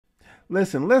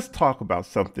Listen, let's talk about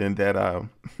something that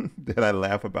that I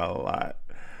laugh about a lot.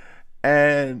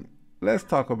 And let's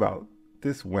talk about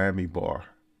this whammy bar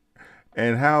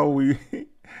and how we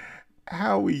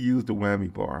how we use the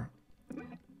whammy bar.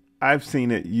 I've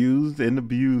seen it used and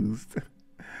abused.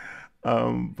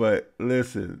 But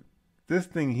listen, this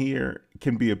thing here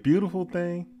can be a beautiful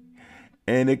thing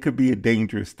and it could be a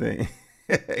dangerous thing.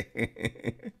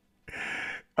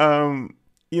 um,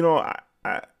 you know,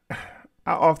 I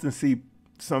often see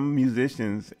some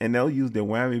musicians and they'll use their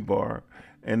whammy bar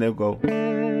and they'll go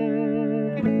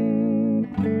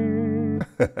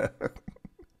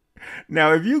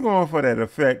now if you're going for that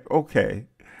effect, okay.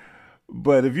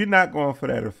 But if you're not going for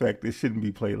that effect, it shouldn't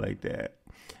be played like that.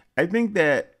 I think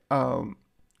that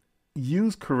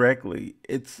used correctly,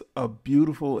 it's a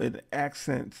beautiful, it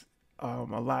accents a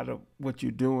lot of what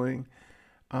you're doing.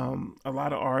 A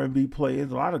lot of R&B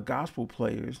players, a lot of gospel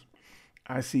players,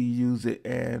 I see use it,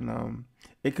 and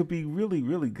it could be really,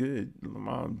 really good.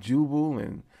 Jubal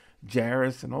and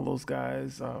Jairus and all those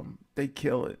guys, they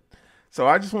kill it. So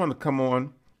I just want to come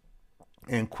on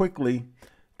and quickly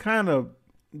kind of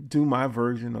do my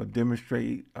version or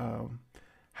demonstrate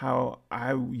how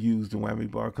I use the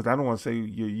whammy bar because I don't want to say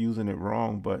you're using it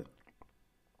wrong, but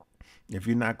if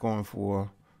you're not going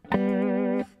for,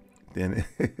 then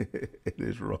it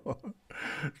is wrong.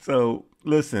 So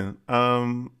listen,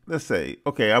 let's say,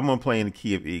 okay, I'm gonna play in the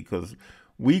key of E because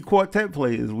we quartet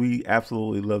players, we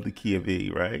absolutely love the key of E,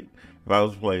 right? If I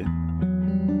was playing,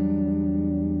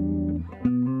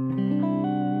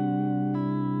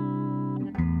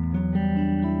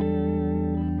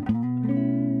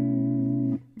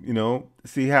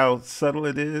 see how subtle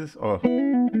it is, or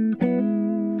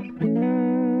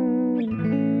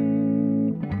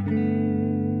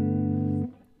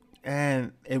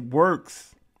and it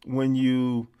works when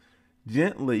you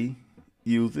gently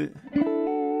use it.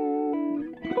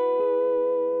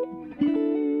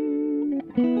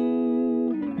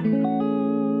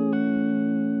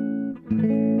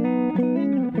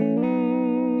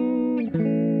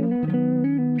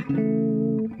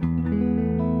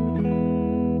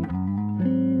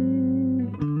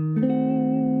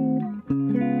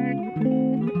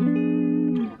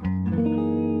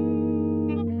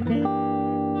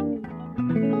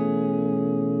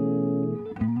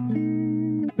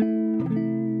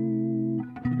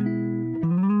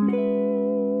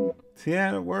 See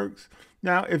how it works?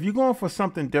 Now, if you're going for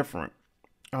something different,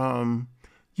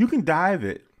 you can dive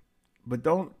it, but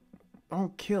don't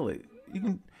kill it. You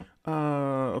can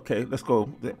okay, let's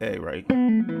go the A, right?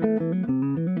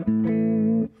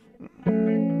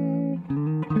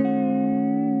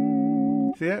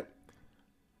 See that?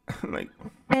 Like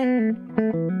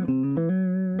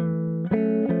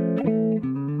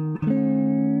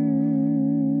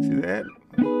see that?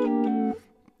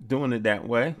 Doing it that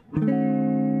way.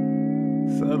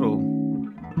 Subtle.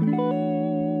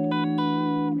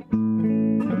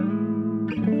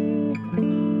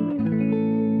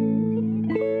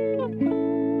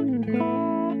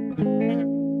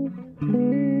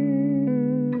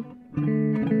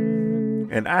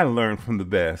 And I learned from the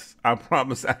best. I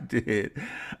promise I did.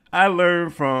 I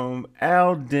learned from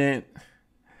Al Dent.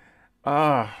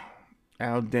 Ah,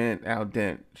 Al Dent.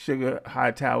 Sugar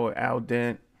Hightower, Al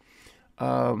Dent.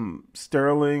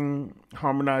 Sterling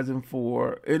harmonizing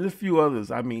for, and a few others.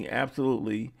 I mean,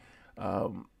 absolutely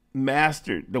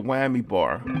mastered the whammy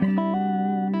bar.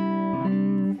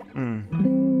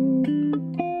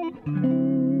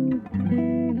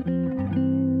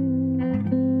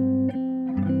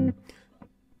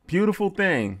 Beautiful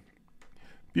thing.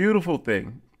 Beautiful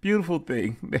thing. Beautiful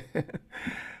thing.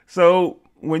 So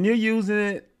when you're using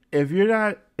it, if you're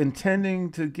not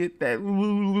intending to get that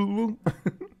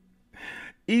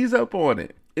ease up on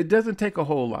it. It doesn't take a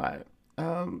whole lot.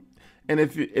 And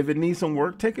if it needs some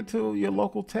work, take it to your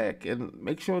local tech and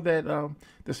make sure that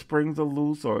the springs are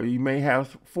loose, or you may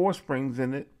have 4 springs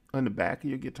in it on the back of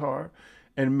your guitar,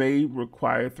 and may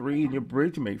require 3, and your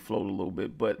bridge may float a little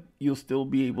bit, but you'll still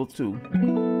be able to.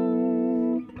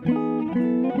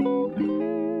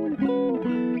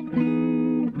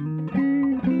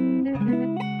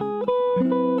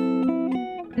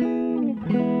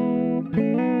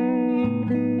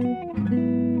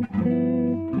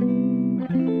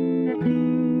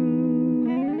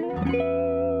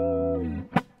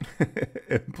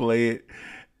 And play it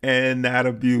and not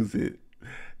abuse it.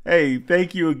 Hey,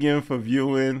 thank you again for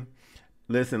viewing.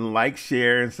 Listen, like,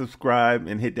 share, and subscribe,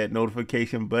 and hit that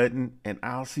notification button. And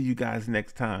I'll see you guys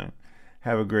next time.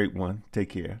 Have a great one.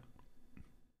 Take care.